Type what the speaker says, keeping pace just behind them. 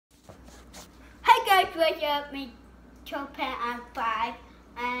guys, what's up? Me, Tope, I'm 5,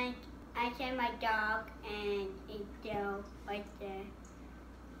 and I said my dog, and it's still right there.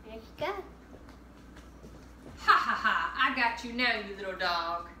 Let's go. Ha ha ha, I got you now, you little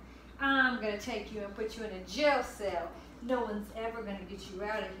dog. I'm gonna take you and put you in a jail cell. No one's ever gonna get you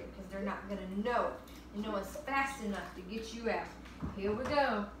out of here because they're not gonna know it. And no one's fast enough to get you out. Here we go.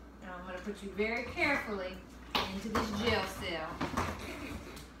 Now I'm gonna put you very carefully into this jail cell.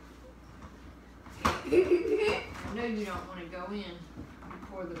 I know you don't want to go in, you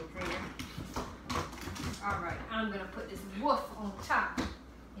poor little critter. Alright, I'm gonna put this wolf on top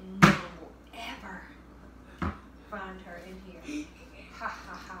and no one will ever find her in here. Ha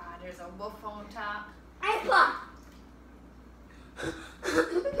ha ha, there's a wolf on top. I saw.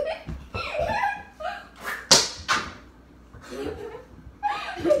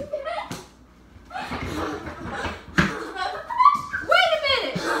 Wait a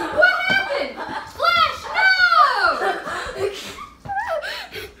minute! What happened? Splash, no!